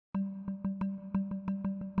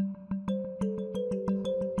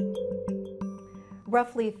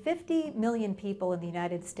Roughly 50 million people in the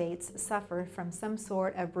United States suffer from some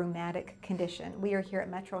sort of rheumatic condition. We are here at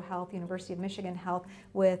Metro Health, University of Michigan Health,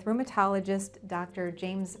 with rheumatologist Dr.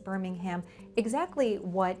 James Birmingham. Exactly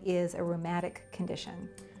what is a rheumatic condition?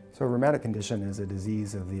 So a rheumatic condition is a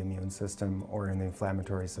disease of the immune system or in the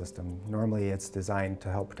inflammatory system. Normally it's designed to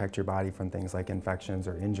help protect your body from things like infections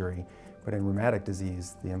or injury, but in rheumatic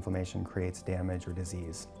disease, the inflammation creates damage or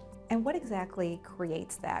disease. And what exactly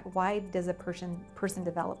creates that? Why does a person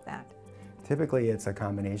develop that? Typically it's a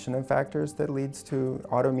combination of factors that leads to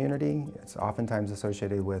autoimmunity. It's oftentimes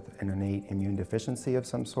associated with an innate immune deficiency of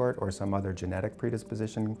some sort or some other genetic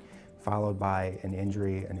predisposition, followed by an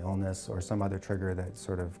injury, an illness, or some other trigger that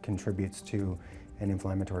sort of contributes to an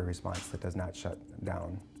inflammatory response that does not shut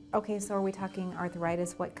down. Okay, so are we talking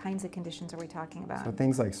arthritis? What kinds of conditions are we talking about? So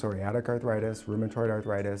things like psoriatic arthritis, rheumatoid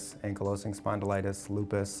arthritis, ankylosing spondylitis,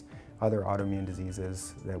 lupus, other autoimmune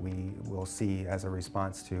diseases that we will see as a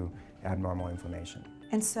response to abnormal inflammation.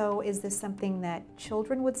 And so is this something that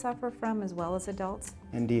children would suffer from as well as adults?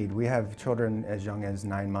 Indeed, we have children as young as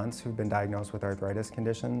 9 months who've been diagnosed with arthritis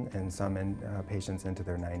condition and some patients into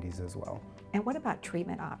their 90s as well. And what about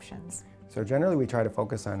treatment options? So generally we try to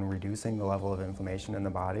focus on reducing the level of inflammation in the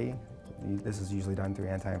body. This is usually done through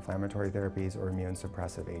anti-inflammatory therapies or immune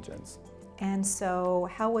suppressive agents. And so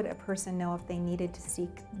how would a person know if they needed to seek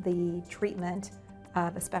the treatment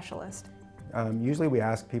of a specialist? Usually we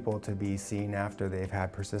ask people to be seen after they've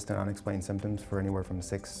had persistent unexplained symptoms for anywhere from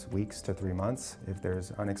 6 weeks to 3 months. If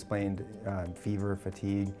there's unexplained fever,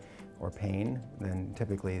 fatigue, or pain, then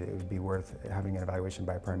typically it would be worth having an evaluation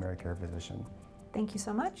by a primary care physician. Thank you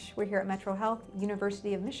so much. We're here at Metro Health,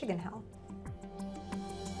 University of Michigan Health.